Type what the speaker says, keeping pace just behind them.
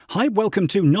Hi, welcome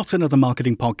to Not Another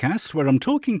Marketing Podcast, where I'm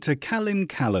talking to Kalim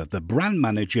Kalla, the brand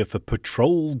manager for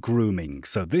Patrol Grooming.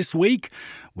 So this week,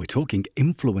 we're talking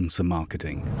influencer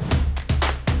marketing.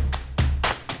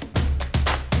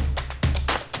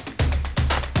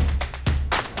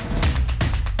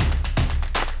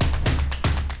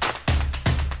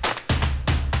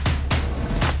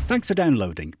 Thanks for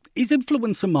downloading. Is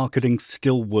influencer marketing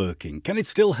still working? Can it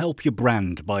still help your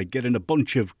brand by getting a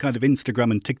bunch of kind of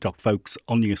Instagram and TikTok folks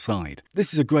on your side?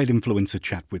 This is a great influencer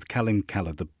chat with Kalim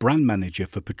Kalla, the brand manager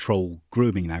for Patrol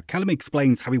Grooming. Now, Kalim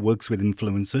explains how he works with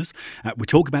influencers. We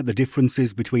talk about the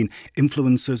differences between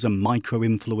influencers and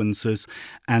micro-influencers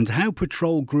and how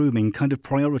Patrol Grooming kind of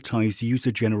prioritise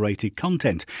user-generated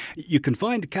content. You can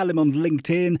find Kalim on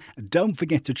LinkedIn. Don't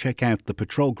forget to check out the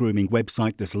Patrol Grooming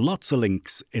website. There's lots of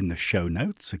links in the show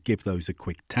notes, so give those a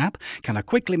quick tap. Can I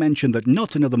quickly mention that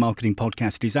Not Another Marketing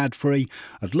Podcast is ad-free?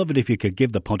 I'd love it if you could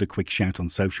give the pod a quick shout on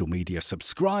social media.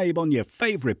 Subscribe on your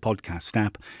favourite podcast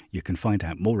app. You can find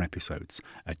out more episodes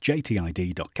at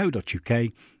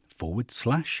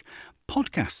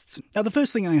jtid.co.uk/podcasts. Now, the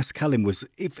first thing I asked Kalim was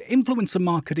if influencer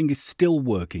marketing is still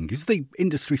working. Is the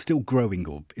industry still growing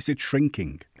or is it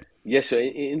shrinking? Yes, so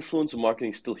influencer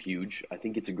marketing is still huge. I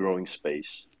think it's a growing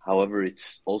space. However,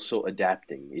 it's also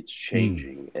adapting, it's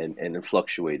changing and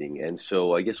fluctuating. And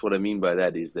so I guess what I mean by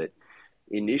that is that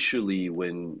initially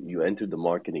when you entered the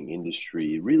marketing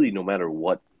industry, really no matter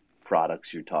what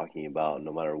products you're talking about,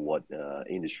 no matter what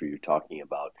industry you're talking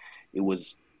about, it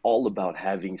was all about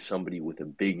having somebody with a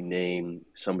big name,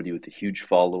 somebody with a huge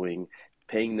following,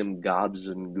 paying them gobs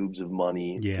and goobs of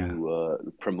money to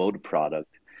promote a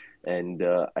product. And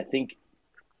I think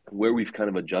where we've kind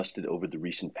of adjusted over the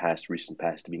recent past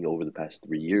being over the past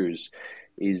 3 years,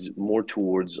 is more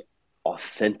towards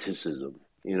authenticism,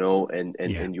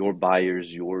 and your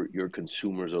buyers, your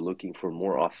consumers are looking for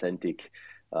more authentic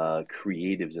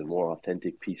creatives and more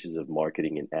authentic pieces of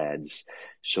marketing and ads.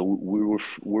 So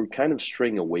we're kind of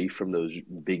straying away from those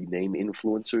big name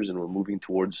influencers, and we're moving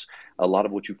towards a lot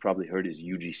of what you've probably heard is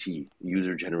UGC,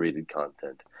 user generated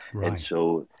content. Right. And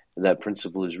so that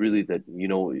principle is really that,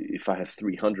 if I have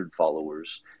 300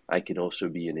 followers, I can also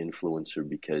be an influencer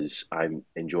because I'm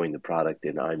enjoying the product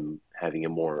and I'm having a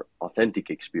more authentic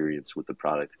experience with the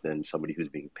product than somebody who's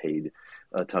being paid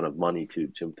a ton of money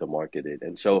to market it.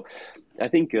 And so I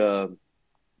think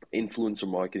influencer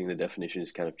marketing, the definition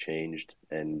has kind of changed,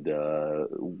 and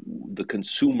the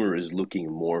consumer is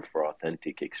looking more for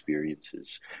authentic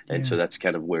experiences, and so that's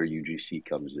kind of where UGC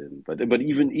comes in. But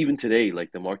even today,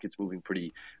 like, the market's moving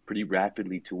pretty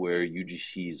rapidly to where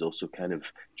UGC is also kind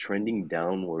of trending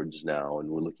downwards now, and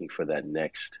we're looking for that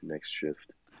next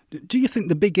shift. Do you think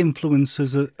the big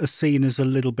influencers are seen as a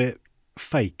little bit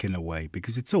fake in a way,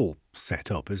 because it's all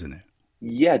set up, isn't it?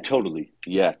 Yeah, totally.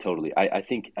 I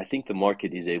think the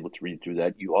market is able to read through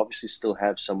that. You obviously still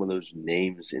have some of those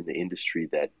names in the industry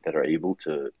that are able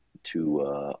to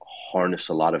harness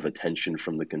a lot of attention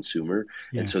from the consumer.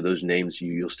 And so those names,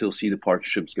 you'll still see the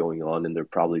partnerships going on, and they're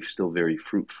probably still very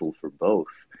fruitful for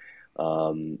both.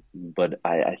 But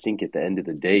I think at the end of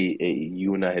the day,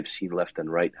 you and I have seen left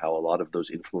and right how a lot of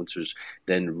those influencers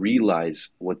then realize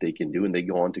what they can do, and they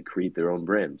go on to create their own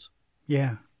brands.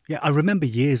 Yeah, I remember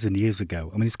years and years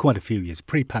ago. I mean, it's quite a few years,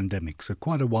 pre-pandemic, so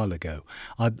quite a while ago.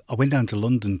 I went down to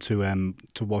London to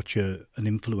watch an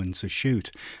influencer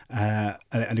shoot, and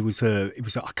it was I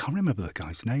can't remember the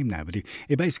guy's name now, but he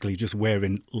basically just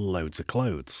wearing loads of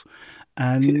clothes,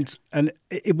 and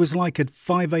it was like at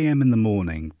 5 a.m. in the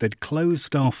morning they'd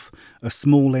closed off a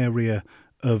small area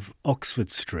of Oxford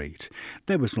Street.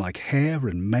 There was like hair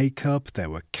and makeup, there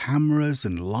were cameras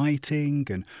and lighting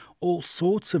and all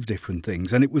sorts of different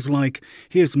things. And it was like,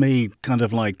 here's me kind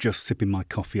of like just sipping my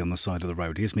coffee on the side of the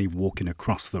road. Here's me walking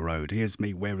across the road. Here's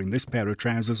me wearing this pair of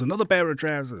trousers, another pair of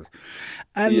trousers.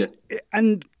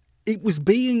 And it was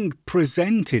being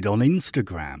presented on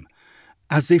Instagram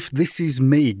as if this is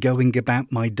me going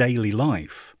about my daily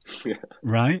life,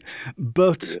 right?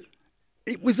 But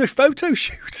it was a photo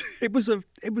shoot. It was a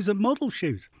model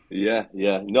shoot. Yeah.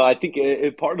 No, I think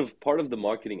part of the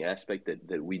marketing aspect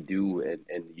that we do, and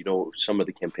some of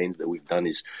the campaigns that we've done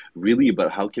is really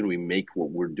about how can we make what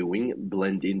we're doing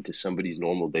blend into somebody's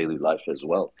normal daily life as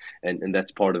well, and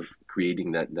that's part of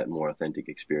creating that more authentic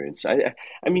experience. I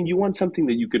mean, you want something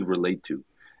that you can relate to,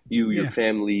 your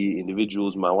family,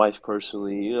 individuals, my wife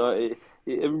personally,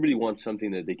 everybody wants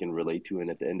something that they can relate to, and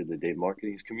at the end of the day,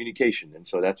 marketing is communication, and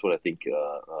so that's what I think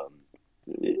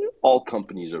all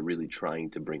companies are really trying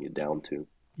to bring it down to.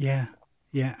 Yeah,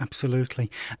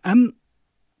 absolutely.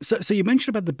 So you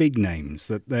mentioned about the big names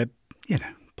that they're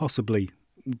possibly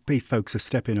folks are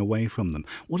stepping away from them.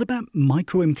 What about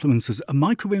micro influencers? Are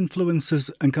micro influencers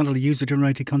and kind of user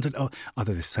generated content, are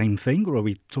they the same thing, or are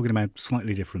we talking about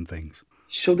slightly different things?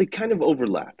 So they kind of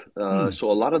overlap. Hmm.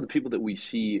 So a lot of the people that we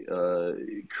see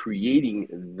creating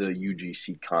the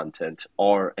UGC content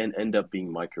are and end up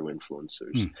being micro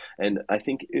influencers. Hmm. And I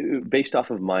think based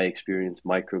off of my experience,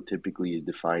 micro typically is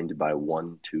defined by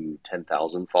 1 to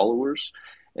 10,000 followers.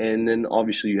 And then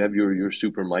obviously you have your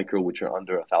super micro, which are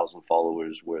under 1,000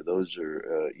 followers, where those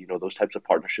are those types of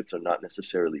partnerships are not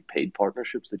necessarily paid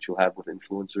partnerships that you'll have with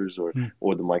influencers Hmm.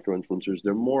 or the micro influencers.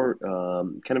 They're more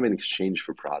kind of in exchange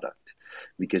for product,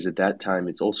 because at that time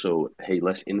it's also, hey,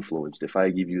 less influenced. If I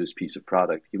give you this piece of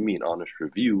product, give me an honest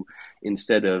review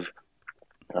instead of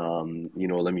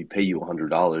let me pay you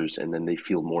 $100, and then they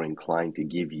feel more inclined to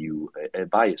give you a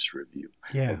biased review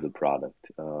Yeah. of the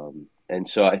product. And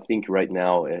so I think right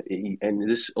now, and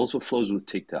this also flows with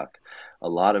TikTok. A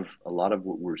lot of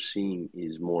what we're seeing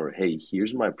is more, hey,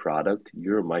 here's my product.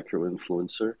 You're a micro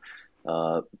influencer.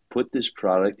 Put this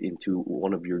product into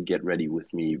one of your get ready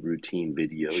with me routine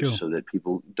videos Sure. so that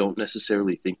people don't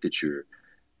necessarily think that you're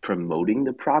promoting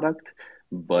the product,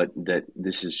 but that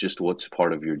this is just what's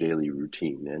part of your daily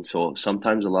routine. And so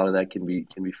sometimes a lot of that can be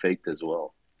faked as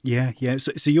well. Yeah. Yeah.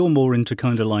 So you're more into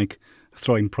kind of like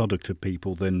throwing product at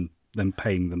people than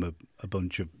paying them a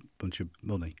bunch of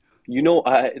money.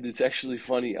 It's actually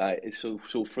funny. So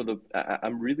for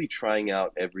I'm really trying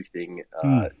out everything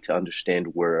Hmm. to understand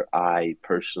where I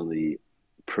personally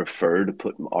prefer to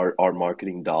put our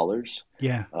marketing dollars.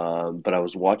 Yeah. But I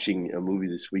was watching a movie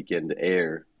this weekend,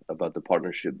 Air, about the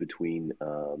partnership between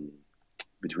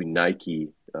Nike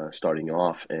starting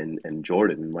off and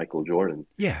Jordan, Michael Jordan.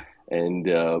 Yeah. And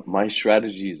my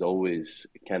strategy has always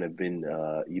kind of been,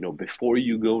 before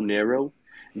you go narrow,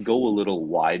 go a little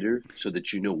wider so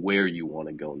that you know where you want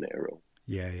to go narrow.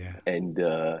 Yeah. Yeah. And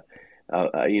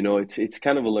it's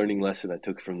kind of a learning lesson I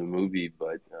took from the movie,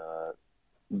 but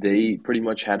they pretty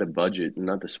much had a budget,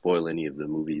 not to spoil any of the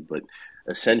movie, but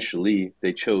essentially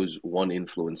they chose one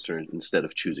influencer instead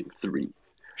of choosing three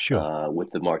Sure.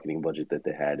 with the marketing budget that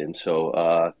they had. And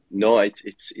so, no,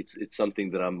 it's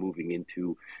something that I'm moving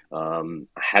into. I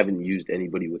haven't used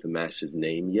anybody with a massive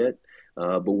name yet,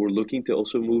 but we're looking to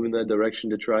also move in that direction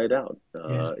to try it out.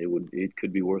 Yeah. It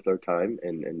could be worth our time,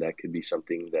 and that could be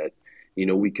something that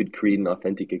we could create an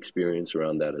authentic experience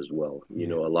around that as well.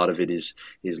 Yeah. A lot of it is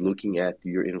looking at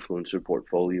your influencer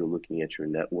portfolio, looking at your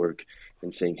network,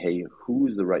 and saying, hey, who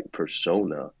is the right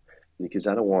persona? Because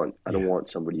I don't Yeah. want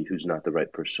somebody who's not the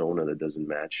right persona, that doesn't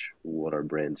match what our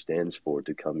brand stands for,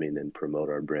 to come in and promote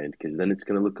our brand, because then it's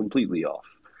going to look completely off.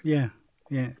 Yeah.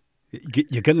 Yeah.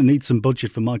 You're going to need some budget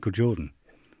for Michael Jordan.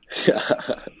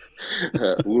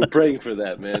 We're praying for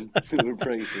that, man. We're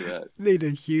praying for that. Need a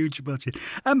huge budget.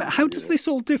 How does Yeah. this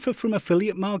all differ from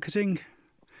affiliate marketing?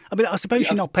 I mean, I suppose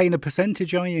you're Yeah, not paying a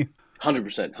percentage, are you?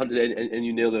 100%, and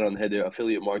you nailed it on the head there.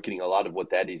 Affiliate marketing, a lot of what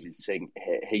that is saying,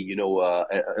 hey, and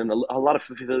a lot of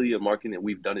affiliate marketing that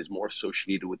we've done is more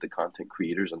associated with the content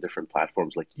creators on different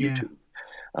platforms like Yeah. YouTube.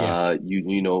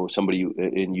 Yeah. Somebody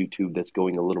in YouTube that's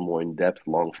going a little more in depth,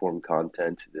 long form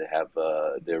content. They have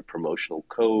their promotional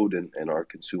code, and our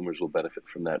consumers will benefit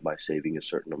from that by saving a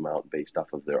certain amount based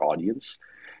off of their audience.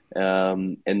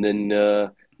 And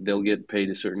then they'll get paid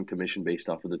a certain commission based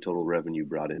off of the total revenue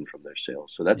brought in from their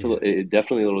sales. So that's Yeah.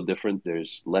 definitely a little different.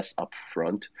 There's less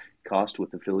upfront cost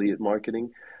with affiliate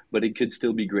marketing, but it could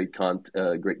still be great content.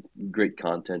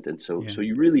 And so Yeah. so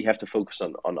you really have to focus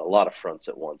on a lot of fronts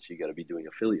at once. You got to be doing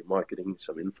affiliate marketing,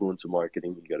 some influencer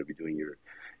marketing. You got to be doing your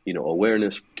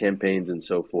awareness campaigns and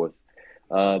so forth.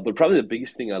 But probably the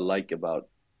biggest thing I like about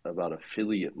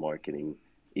affiliate marketing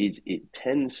is it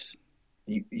tends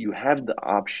you have the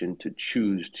option to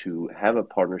choose to have a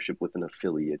partnership with an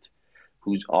affiliate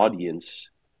whose audience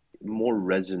more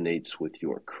resonates with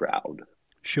your crowd.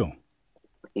 Sure.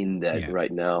 In that, Yeah.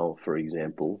 right now, for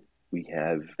example, we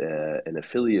have an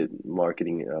affiliate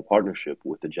marketing partnership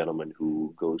with a gentleman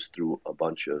who goes through a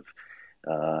bunch of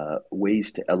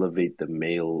ways to elevate the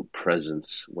male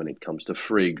presence when it comes to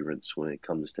fragrance, when it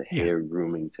comes to Yeah. hair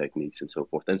grooming techniques, and so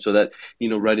forth. And so that,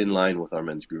 right in line with our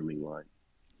men's grooming line.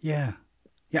 Yeah.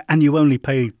 Yeah. And you only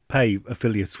pay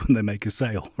affiliates when they make a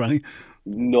sale, right?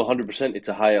 No, 100%. It's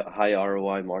a high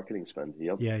ROI marketing spend.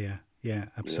 Yep. Yeah. Yeah. Yeah. Yep.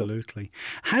 Absolutely.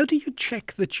 How do you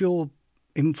check that your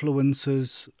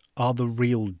influencers are the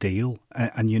real deal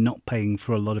and you're not paying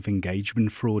for a lot of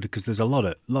engagement fraud? Because there's a lot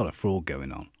of fraud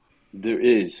going on. There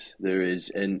is,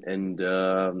 and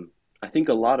I think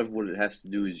a lot of what it has to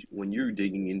do is when you're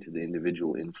digging into the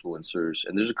individual influencers,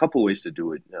 and there's a couple ways to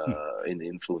do it Hmm. in the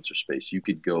influencer space. You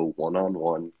could go one on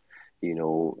one.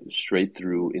 straight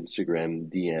through Instagram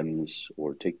DMs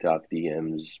or TikTok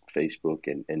DMs, Facebook,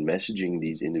 and messaging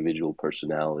these individual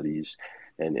personalities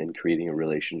and creating a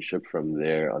relationship from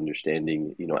there,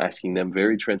 understanding, asking them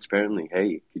very transparently,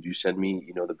 hey, could you send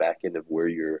me, the back end of where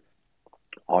your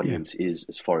Yeah. audience is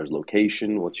as far as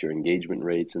location, what's your engagement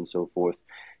rates, and so forth.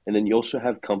 And then you also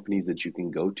have companies that you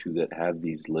can go to that have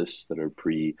these lists that are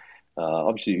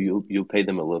obviously you'll pay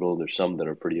them a little. There's some that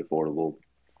are pretty affordable,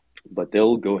 but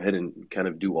they'll go ahead and kind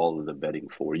of do all of the vetting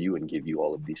for you and give you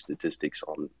all of these statistics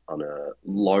on a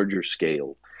larger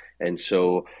scale. And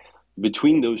so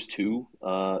between those two,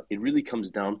 it really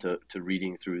comes down to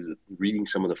reading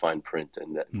some of the fine print,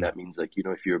 and that means, like,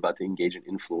 if you're about to engage an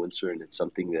influencer and it's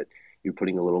something that you're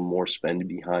putting a little more spend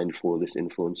behind for this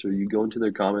influencer, you go into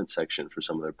their comment section for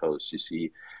some of their posts. You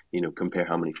see, compare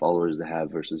how many followers they have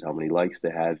versus how many likes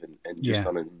they have, and just Yeah.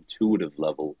 on an intuitive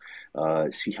level,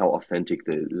 see how authentic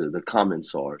the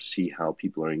comments are, see how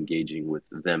people are engaging with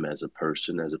them as a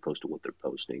person as opposed to what they're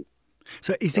posting.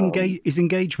 So Um, is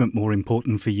engagement more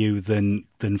important for you than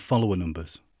follower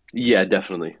numbers? Yeah,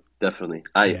 definitely, definitely.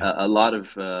 I Yeah. a lot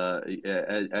of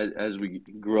as we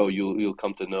grow, you'll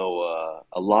come to know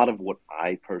a lot of what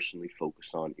I personally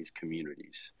focus on is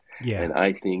communities, Yeah. and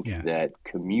I think Yeah. that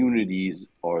communities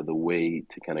are the way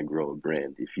to kind of grow a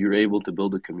brand. If you're able to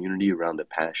build a community around a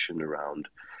passion, around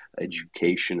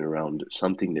education, around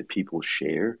something that people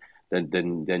share,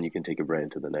 then you can take a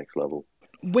brand to the next level.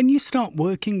 When you start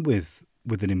working with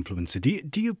an influencer,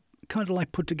 do you kind of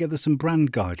like put together some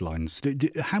brand guidelines?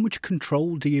 How much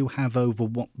control do you have over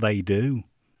what they do?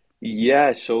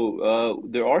 Yeah, so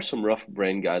there are some rough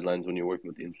brand guidelines when you're working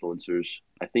with influencers.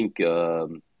 I think a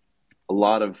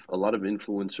lot of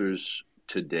influencers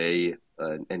today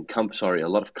a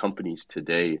lot of companies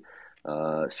today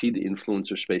see the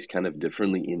influencer space kind of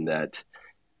differently in that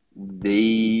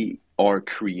they are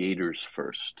creators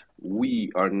first.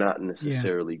 We are not Yeah.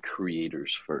 necessarily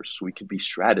creators first. We could be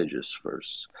strategists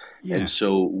first. And Yeah.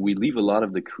 so we leave a lot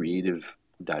of the creative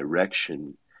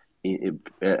direction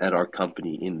at our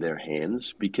company in their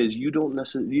hands because you don't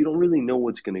really know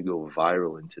what's going to go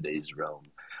viral in today's realm.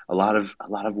 A lot of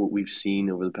what we've seen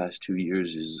over the past 2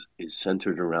 years is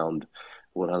centered around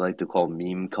what I like to call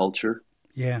meme culture,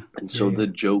 Yeah. and Yeah. so Yeah. the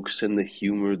jokes and the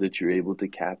humor that you're able to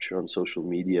capture on social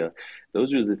media,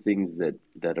 those are the things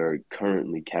that are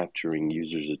currently capturing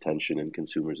users' attention and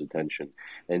consumers' attention.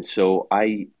 And so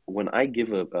when I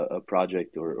give a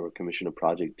project or commission a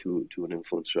project to an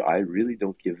influencer, I really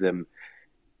don't give them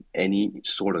any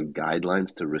sort of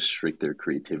guidelines to restrict their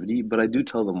creativity, but I do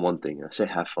tell them one thing. I say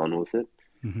have fun with it.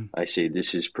 Hmm. I say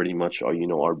this is pretty much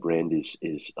our brand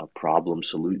is a problem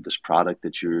solution. This product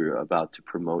that you're about to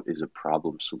promote is a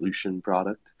problem solution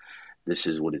product. This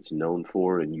is what it's known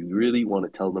for, and you really want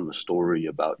to tell them a story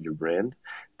about your brand,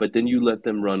 but then you let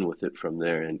them run with it from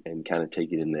there and kind of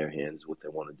take it in their hands what they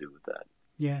want to do with that.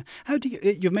 Yeah. How do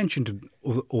you've mentioned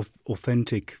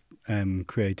authentic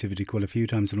creativity quite a few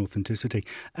times and authenticity.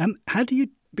 How do you,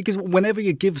 because whenever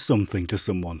you give something to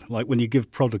someone, like when you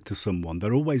give product to someone,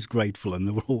 they're always grateful and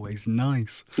they're always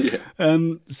nice. Yeah.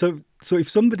 So if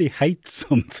somebody hates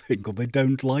something or they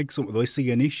don't like something, or they see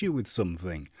an issue with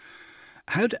something,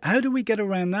 how do we get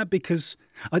around that? Because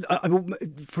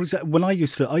for example, when I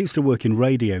used to work in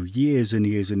radio years and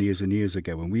years and years and years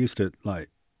ago, and we used to like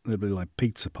there'd be like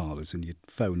pizza parlours, and you'd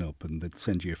phone up and they'd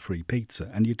send you a free pizza,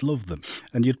 and you'd love them,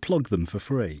 and you'd plug them for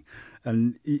free,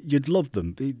 and you'd love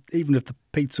them even if the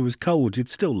pizza was cold. You'd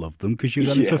still love them because you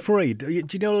got it for Yeah. free. Do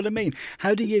you know what I mean?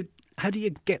 How do you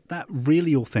get that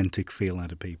really authentic feel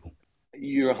out of people?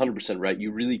 You're 100% right.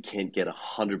 You really can't get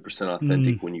 100% Mm,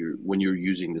 authentic when you're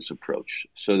using this approach.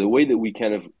 So the way that we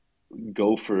kind of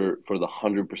go for the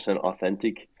 100%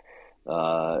 authentic,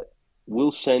 uh,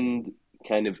 we'll send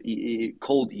kind of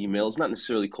cold emails, not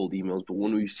necessarily cold emails, but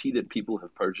when we see that people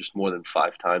have purchased more than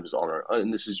 5 times on our,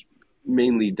 and this is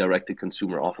mainly direct to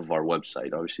consumer off of our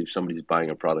website. Obviously, if somebody's buying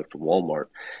a product from Walmart,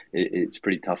 it's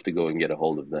pretty tough to go and get a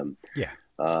hold of them. yeah,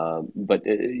 But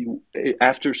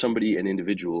after an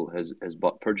individual has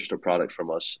purchased a product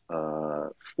from us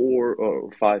 4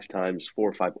 or 5 times, 4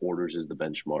 or 5 orders is the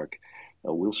benchmark.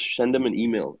 We'll send them an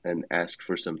email and ask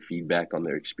for some feedback on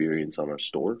their experience on our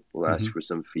store. We'll ask hmm, for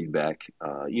some feedback,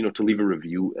 to leave a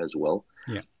review as well.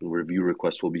 yeah, Review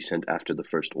requests will be sent after the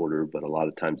first order, but a lot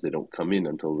of times they don't come in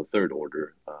until the third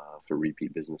order for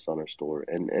repeat business on our store.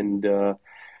 And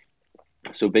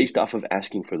so based off of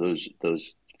asking for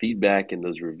those feedback and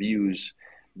those reviews,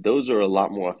 those are a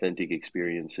lot more authentic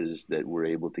experiences that we're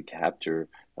able to capture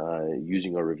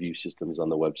using our review systems on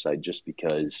the website, just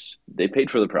because they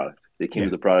paid for the product. They came to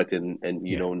yeah, the product, and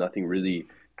yeah, nothing really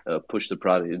push the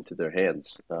product into their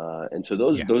hands. And so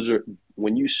those are,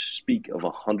 when you speak of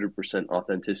 100%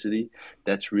 authenticity,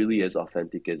 that's really as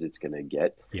authentic as it's going to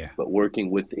get. yeah. But working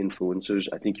with influencers,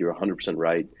 I think you're 100%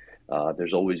 right.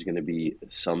 There's always going to be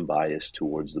some bias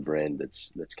towards the brand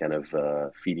that's kind of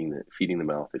feeding the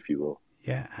mouth, if you will.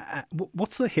 Yeah.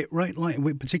 What's the hit rate like,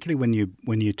 particularly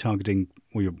when you're targeting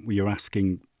or you're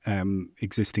asking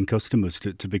existing customers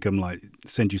to become like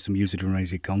send you some user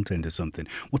generated content or something?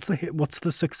 What's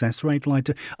the success rate like?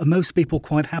 Are most people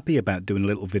quite happy about doing a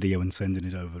little video and sending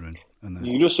it over and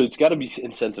then? So it's got to be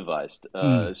incentivized.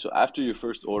 Mm, So after your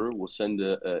first order, we'll send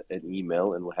an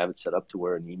email, and we'll have it set up to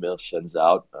where an email sends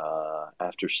out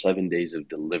after 7 days of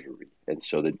delivery, and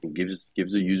so that it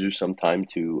gives a user some time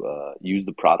to use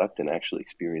the product and actually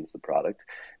experience the product.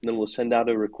 And then we'll send out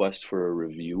a request for a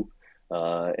review,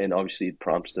 and obviously it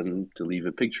prompts them to leave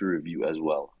a picture review as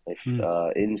well. If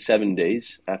mm, in 7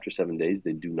 days, after 7 days,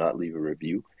 they do not leave a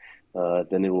review,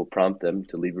 then it will prompt them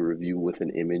to leave a review with an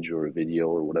image or a video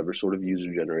or whatever sort of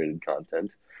user generated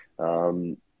content.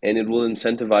 And it will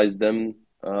incentivize them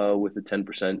with a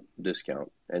 10%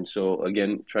 discount. And so,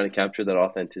 again, trying to capture that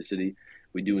authenticity,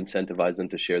 we do incentivize them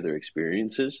to share their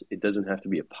experiences. It doesn't have to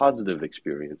be a positive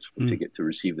experience to mm. get to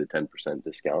receive the 10%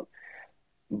 discount,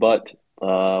 but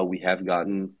we have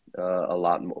gotten a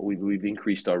lot more. We've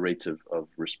increased our rates of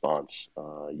response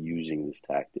using this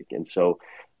tactic. And so,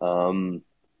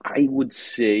 I would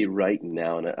say right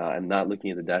now, and I'm not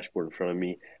looking at the dashboard in front of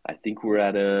me, I think we're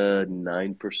at a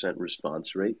 9%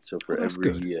 response rate. So Oh, for that's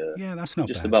good. every, Yeah, that's not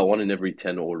just bad. about 1 in every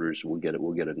 10 orders, we'll get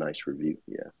a nice review.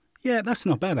 Yeah. Yeah, that's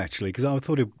not bad actually, because I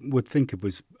thought it would think it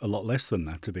was a lot less than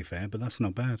that, to be fair, but that's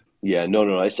not bad. Yeah, no,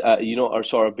 no.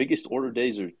 Our biggest order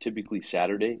days are typically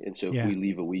Saturday, and so if Yeah, we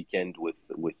leave a weekend with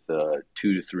 2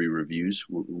 to 3 reviews,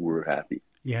 we're happy.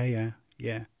 yeah,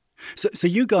 yeah. So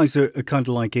you guys are kind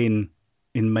of like in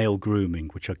male grooming,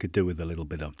 which I could do with a little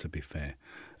bit of, to be fair.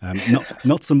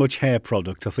 Not so much hair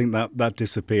product. I think that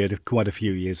disappeared quite a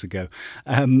few years ago.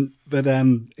 But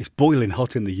it's boiling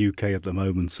hot in the UK at the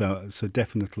moment, so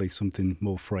definitely something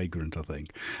more fragrant, I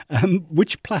think.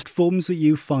 Which platforms are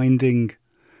you finding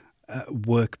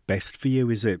work best for you?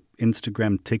 Is it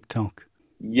Instagram, TikTok?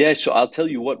 Yeah, so I'll tell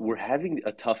you what, we're having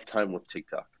a tough time with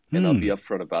TikTok, and I'll be Hmm.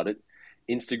 upfront about it.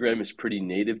 Instagram is pretty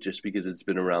native just because it's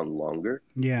been around longer,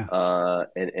 Yeah.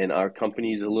 and our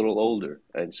company is a little older,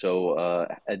 and so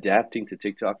adapting to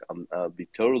TikTok, I'll be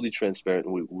totally transparent.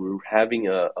 We're having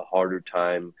a harder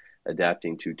time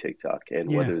adapting to TikTok,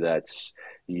 and Yeah. whether that's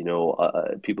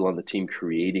people on the team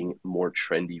creating more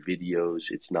trendy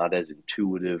videos, it's not as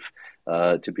intuitive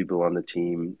to people on the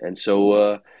team, and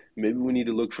so. Maybe we need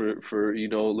to look for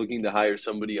looking to hire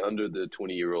somebody under the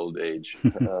 20-year-old age.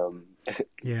 Um,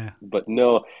 Yeah. but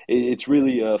no, it's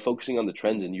really focusing on the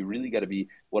trends, and you really got to be.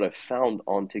 What I've found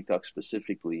on TikTok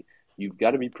specifically, you've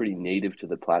got to be pretty native to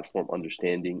the platform,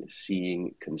 understanding,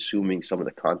 seeing, consuming some of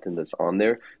the content that's on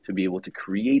there to be able to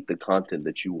create the content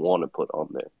that you want to put on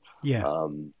there. Yeah.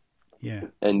 Um, Yeah.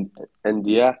 and and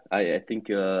yeah, I think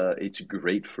it's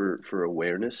great for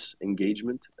awareness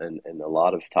engagement and a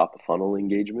lot of top of funnel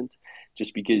engagement,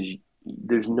 just because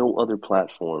there's no other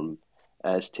platform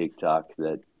as TikTok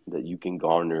that you can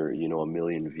garner 1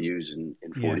 million views in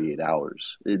Yeah. 48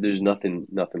 hours. There's nothing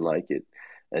like it.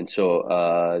 And so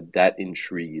that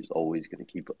intrigue is always going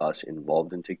to keep us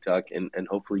involved in TikTok and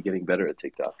hopefully getting better at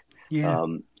TikTok. Yeah.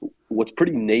 Um, what's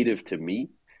pretty native to me,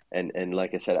 and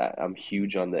like I said, I'm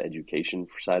huge on the education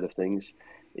side of things,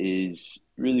 is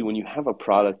really when you have a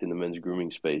product in the men's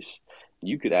grooming space,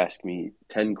 you could ask me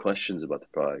 10 questions about the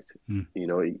product. Mm.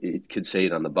 It could say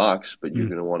it on the box, but you're Mm.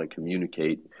 going to want to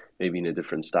communicate maybe in a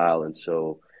different style. And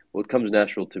so what comes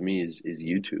natural to me is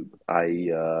YouTube.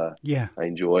 Yeah. I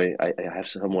enjoy. I have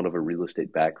somewhat of a real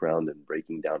estate background and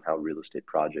breaking down how real estate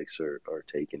projects are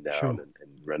taken down Sure.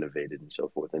 and renovated and so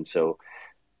forth. And so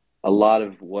a lot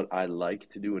of what I like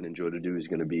to do and enjoy to do is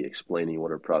going to be explaining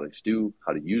what our products do,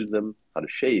 how to use them, how to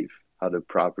shave, how to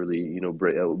properly,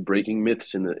 breaking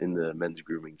myths in the men's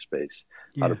grooming space,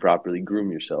 how to Yeah. properly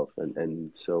groom yourself, and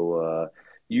so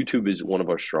YouTube is one of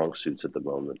our strong suits at the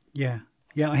moment. Yeah.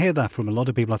 Yeah, I hear that from a lot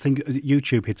of people. I think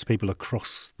YouTube hits people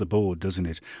across the board, doesn't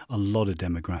it? A lot of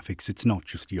demographics. It's not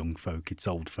just young folk, it's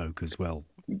old folk as well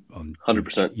on YouTube.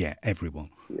 100%. Yeah, everyone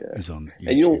Yeah, is on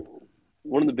and YouTube.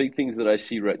 one of the big things that I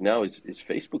see right now is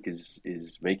Facebook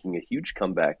is making a huge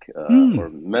comeback, or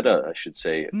Mm. Meta, I should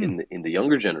say, Mm. in the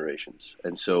younger generations,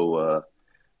 and so.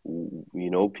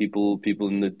 People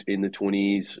in the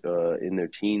 20s, in their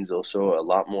teens, also a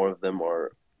lot more of them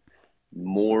are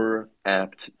more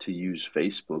apt to use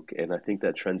Facebook, and I think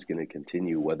that trend's going to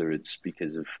continue, whether it's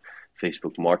because of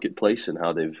Facebook Marketplace and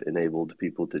how they've enabled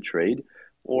people to trade,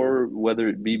 or whether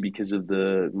it be because of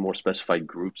the more specified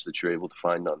groups that you're able to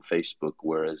find on Facebook,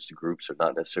 whereas groups are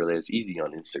not necessarily as easy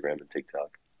on Instagram and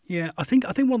TikTok. Yeah, I think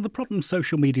one of the problems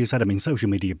social media's had. I mean, social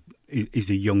media is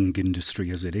a young industry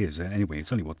as it is. Anyway,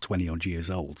 it's only 20 odd years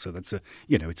old, so that's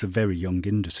it's a very young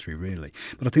industry really.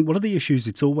 But I think one of the issues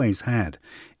it's always had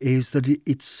is that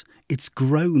it's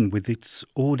grown with its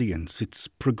audience, it's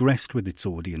progressed with its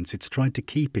audience, it's tried to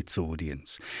keep its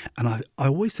audience, and I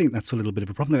always think that's a little bit of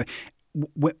a problem.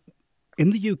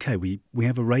 In the UK, we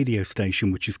have a radio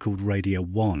station which is called Radio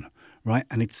 1. Right,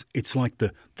 and it's like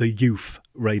the youth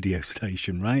radio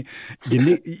station, right?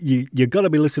 You got to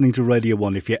be listening to Radio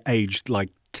 1 if you're aged like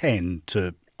 10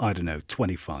 to, I don't know,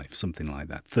 25, something like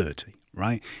that, 30,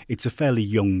 right? It's a fairly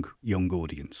young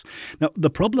audience. Now,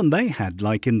 the problem they had,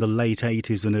 like in the late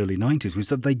 80s and early 90s, was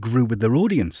that they grew with their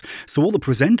audience. So all the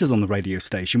presenters on the radio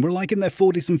station were like in their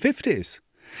 40s and 50s,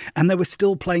 and they were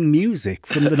still playing music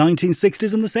from the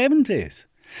 1960s and the 70s.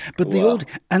 But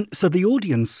the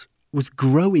audience was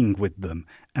growing with them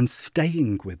and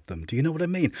staying with them. Do you know what I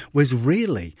mean? Whereas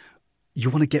really, you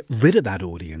want to get rid of that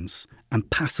audience and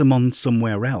pass them on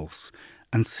somewhere else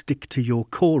and stick to your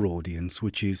core audience,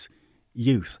 which is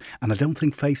youth. And I don't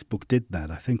think Facebook did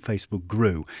that. I think Facebook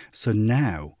grew. So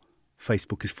now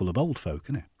Facebook is full of old folk,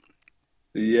 isn't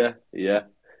it? Yeah.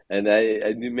 And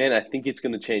I think it's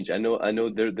going to change. I know.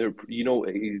 They're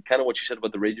kind of what you said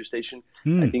about the radio station.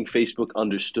 I think Facebook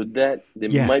understood that.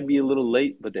 They might be a little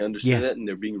late, but they understood that, and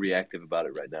they're being reactive about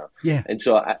it right now. Yeah. And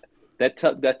so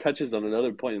that touches on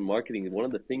another point in marketing. One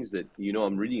of the things that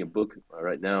I'm reading a book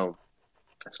right now.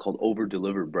 It's called Over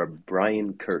Deliver by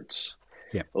Brian Kurtz.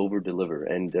 Yeah. Over Deliver,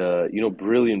 and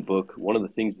brilliant book. One of the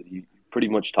things that he pretty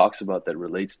much talks about that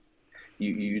relates.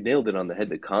 You nailed it on the head.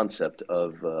 The concept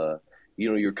of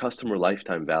your customer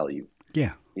lifetime value.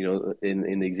 Yeah.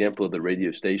 In the example of the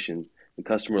radio station, the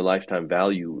customer lifetime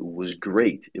value was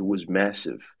great. It was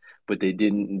massive, but they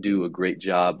didn't do a great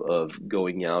job of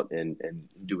going out and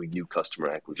doing new customer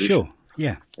acquisition. Sure.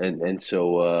 Yeah. And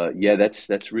so,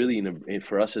 that's really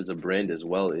for us as a brand as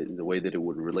well, the way that it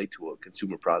would relate to a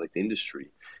consumer product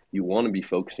industry. You want to be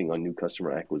focusing on new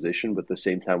customer acquisition, but at the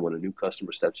same time, when a new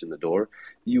customer steps in the door,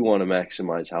 you want to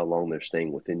maximize how long they're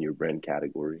staying within your brand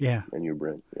category and your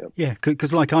brand. Yeah,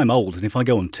 because like I'm old, and if I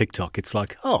go on TikTok, it's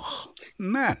like, oh,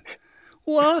 man,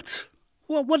 what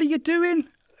are you doing?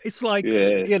 It's like,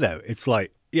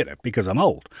 because I'm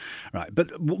old, right?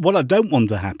 But what I don't want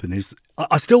to happen is,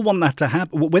 I still want that to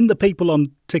happen. When the people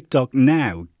on TikTok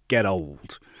now get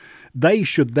old, they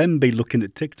should then be looking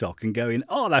at TikTok and going,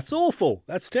 oh, that's awful.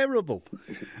 That's terrible.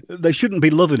 They shouldn't be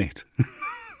loving it.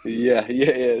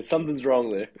 Yeah. Something's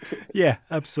wrong there. Yeah,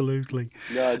 absolutely.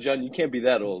 No, John, you can't be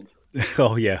that old.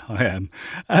 Oh, yeah, I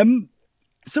am.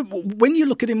 So when you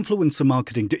look at influencer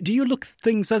marketing, do you look at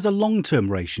things as a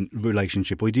long-term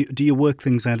relationship, or do you work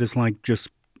things out as like just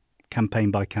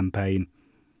campaign by campaign?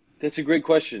 That's a great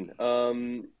question.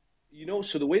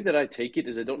 So the way that I take it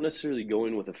is I don't necessarily go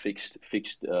in with a fixed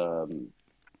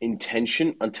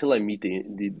intention until I meet the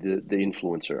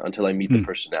influencer, until I meet the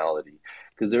personality.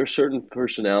 Because there are certain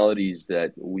personalities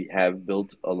that we have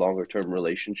built a longer term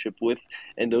relationship with,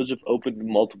 and those have opened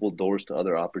multiple doors to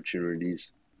other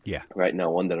opportunities. Yeah. Right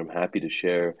now, one that I'm happy to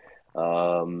share.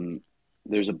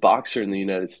 There's a boxer in the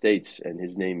United States, and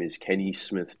his name is Kenny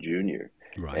Smith Jr.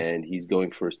 Right. And he's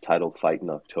going for his title fight in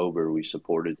October. We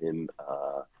supported him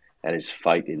at his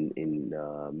fight in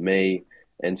May.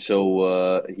 And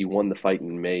so he won the fight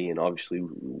in May. And obviously,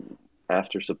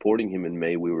 after supporting him in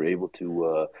May, we were able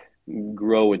to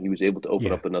grow, and he was able to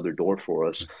open up another door for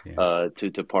us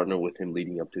to partner with him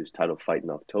leading up to his title fight in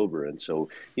October. And so,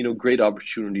 great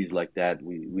opportunities like that.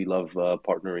 We love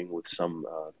partnering with some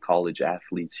college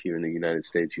athletes here in the United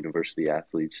States, university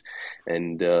athletes,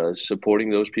 and supporting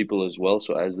those people as well.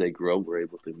 So as they grow, we're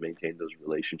able to maintain those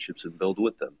relationships and build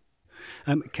with them.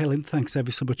 Kalim, thanks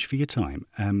ever so much for your time.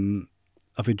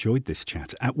 I've enjoyed this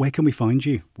chat. Where can we find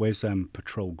you? Where's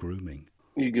Patrol Grooming?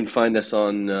 You can find us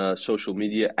on social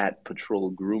media at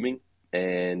Patrol Grooming,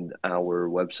 and our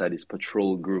website is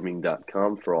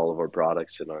patrolgrooming.com for all of our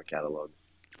products in our catalog.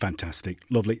 Fantastic.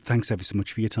 Lovely. Thanks ever so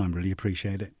much for your time. Really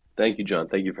appreciate it. Thank you, John.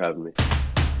 Thank you for having me.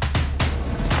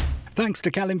 Thanks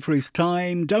to Kalim for his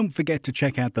time. Don't forget to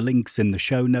check out the links in the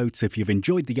show notes. If you've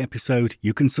enjoyed the episode,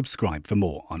 you can subscribe for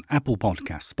more on Apple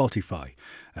Podcasts, Spotify,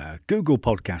 Google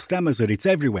Podcast, Amazon. It's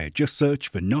everywhere. Just search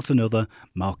for Not Another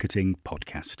Marketing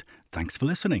Podcast. Thanks for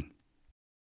listening.